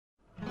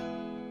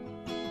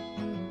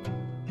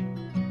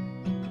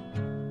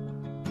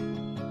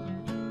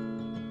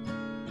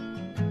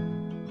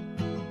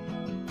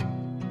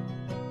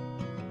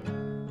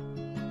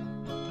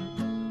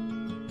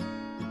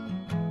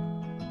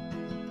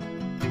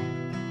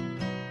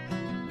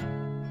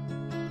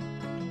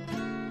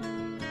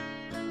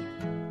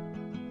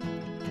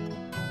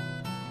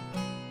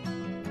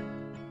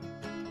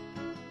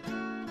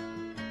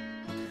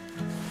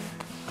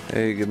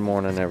Hey, good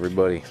morning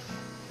everybody.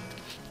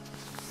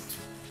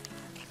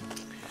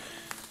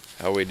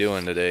 How we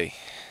doing today?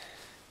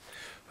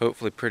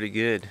 Hopefully pretty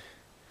good.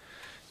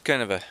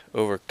 Kind of a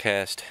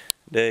overcast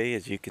day,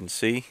 as you can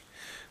see.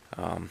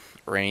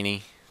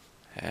 Rainy,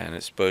 and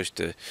it's supposed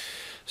to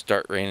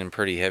start raining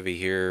pretty heavy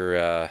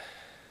here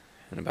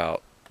in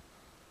about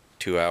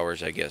 2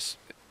 hours, I guess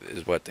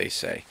is what they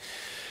say.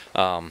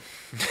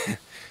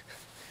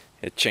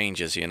 It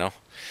changes, you know.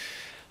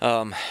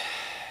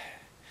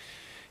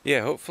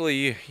 Yeah,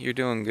 hopefully you're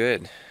doing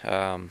good.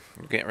 We're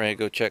getting ready to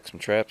go check some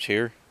traps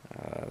here.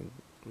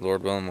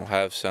 Lord willing, we'll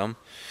have some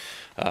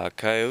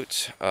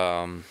coyotes.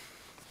 Yeah,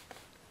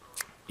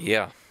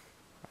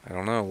 I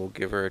don't know, we'll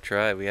give her a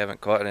try. We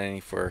haven't caught any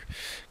for a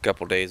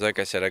couple days. Like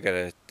I said, I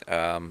gotta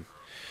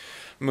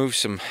move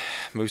some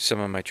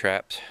of my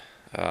traps,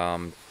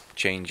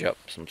 change up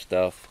some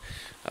stuff.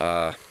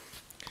 And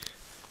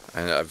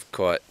I've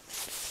caught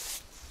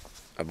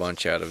a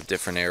bunch out of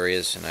different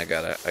areas, and I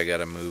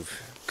gotta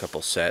move a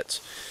couple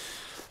sets,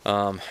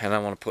 and I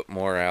want to put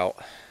more out.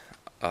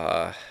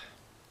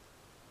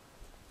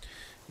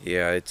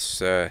 Yeah, it's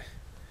been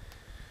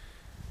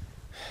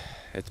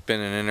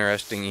an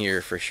interesting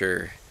year for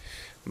sure,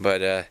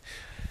 but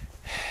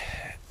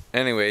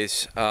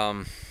anyways,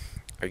 I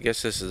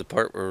guess this is the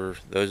part where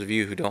those of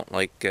you who don't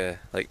like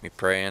me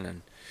praying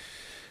and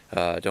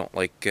don't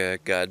like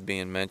God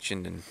being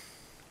mentioned and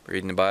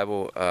reading the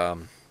Bible,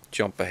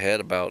 jump ahead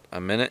about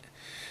a minute,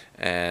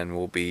 and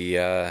we'll be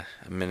a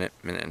minute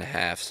and a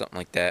half, something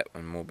like that,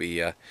 and we'll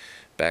be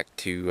back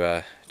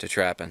to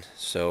trapping.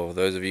 So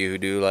those of you who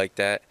do like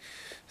that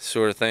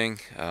sort of thing,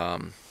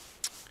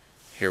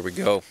 here we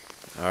go.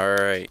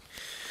 Alright,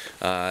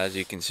 as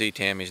you can see,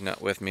 Tammy's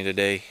not with me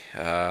today.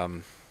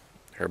 Her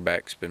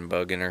back's been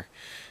bugging her,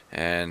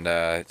 and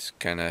it's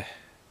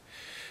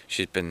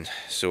she's been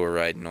sore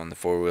riding on the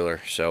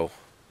four-wheeler, so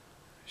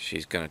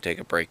she's gonna take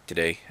a break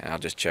today, and I'll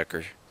just check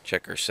her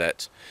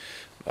sets.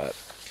 But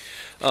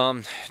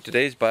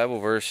today's Bible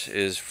verse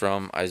is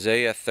from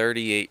Isaiah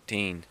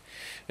 30:18.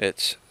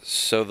 It's,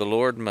 "So the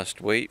Lord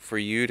must wait for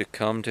you to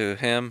come to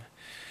him,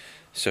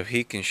 so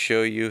he can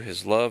show you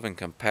his love and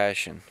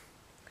compassion.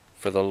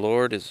 For the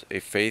Lord is a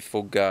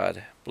faithful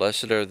God.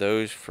 Blessed are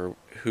those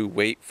who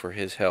wait for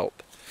his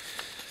help."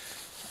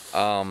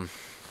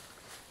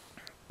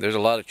 There's a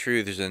lot of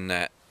truths in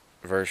that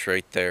verse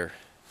right there.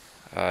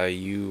 A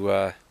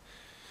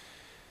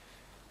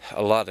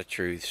lot of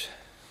truths.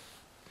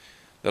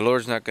 The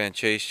Lord's not going to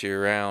chase you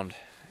around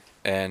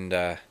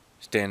and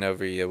stand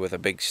over you with a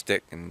big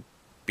stick and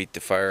beat the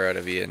fire out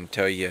of you and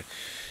tell you,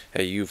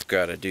 hey, you've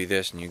got to do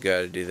this and you got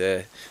to do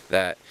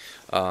that.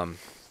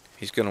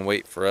 He's going to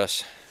wait for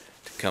us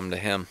to come to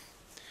him,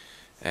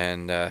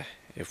 and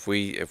if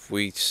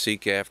we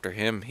seek after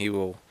him, he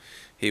will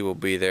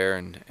be there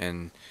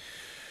and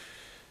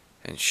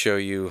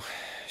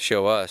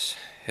show us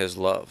his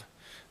love.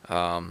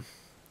 And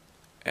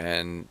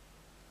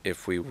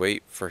if we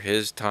wait for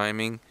his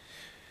timing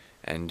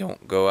and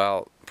don't go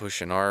out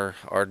pushing our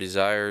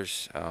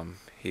desires,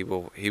 he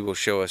will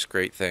show us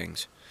great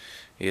things.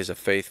 He is a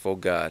faithful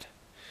God.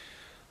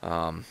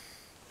 Well,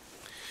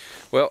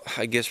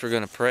 I guess we're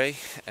gonna pray,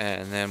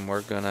 and then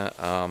we're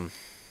gonna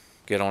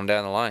get on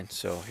down the line.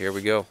 So here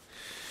we go.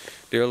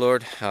 Dear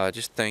Lord,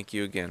 just thank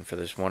you again for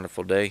this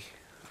wonderful day.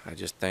 I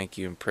just thank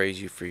you and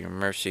praise you for your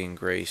mercy and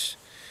grace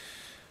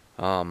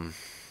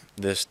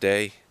this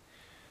day.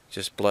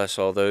 Just bless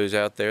all those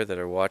out there that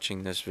are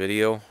watching this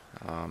video.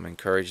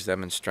 Encourage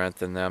them and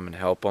strengthen them and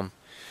help them.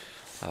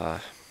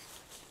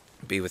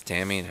 Be with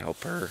Tammy and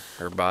help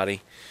her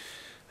body.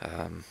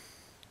 And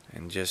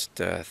just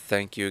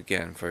thank you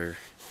again for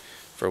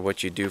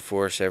what you do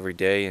for us every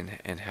day,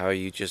 and how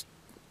you just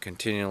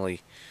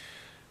continually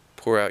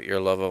pour out your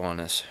love on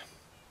us.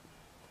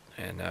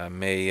 And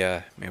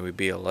may we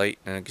be a light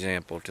and an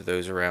example to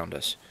those around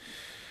us.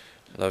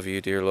 Love you,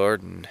 dear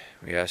Lord, and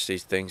we ask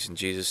these things in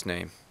Jesus'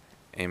 name.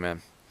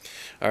 Amen.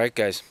 Alright,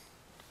 guys.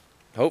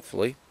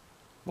 Hopefully,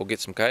 we'll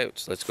get some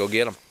coyotes. Let's go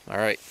get them.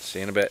 Alright, see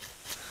you in a bit.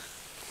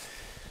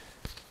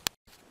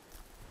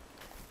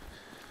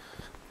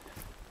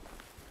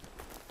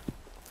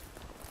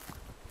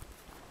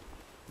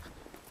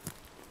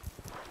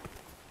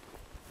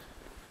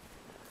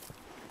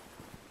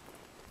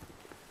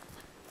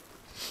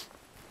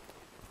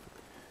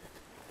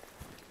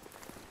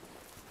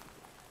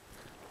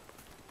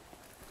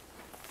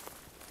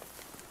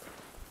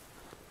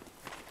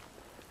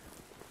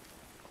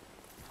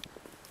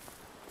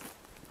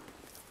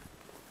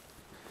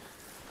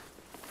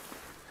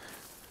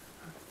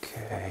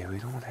 Okay, we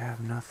don't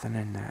have nothing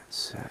in that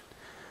set.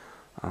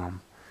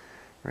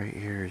 Right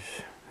here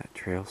is that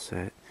trail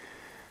set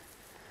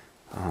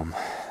that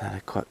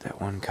I caught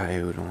that one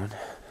coyote on,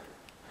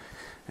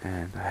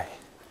 and I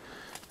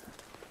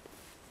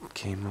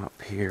came up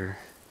here.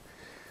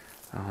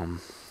 I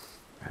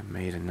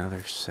made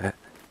another set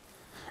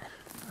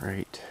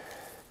right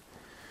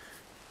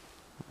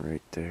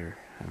there.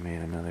 I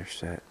made another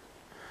set,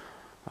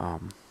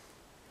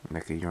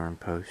 like a yarn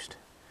post.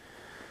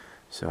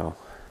 So,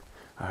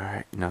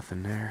 alright,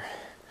 nothing there.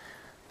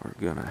 we're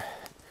gonna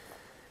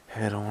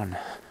head on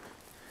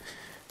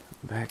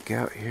back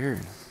out here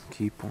and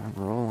keep on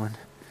rolling.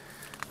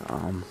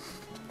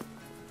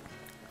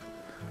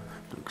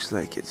 Looks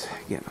like it's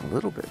getting a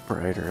little bit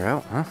brighter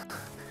out, huh?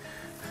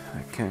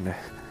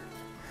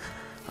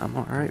 I'm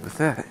alright with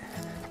that.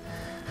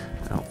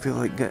 I don't feel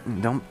like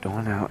getting dumped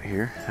on out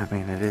here. I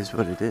mean, it is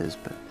what it is,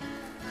 but...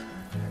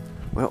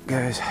 Well,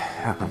 guys,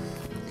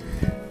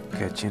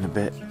 catch you in a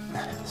bit.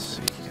 Let's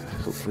see,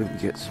 hopefully we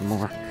get some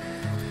more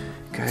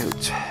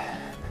coyotes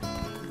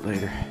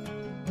later.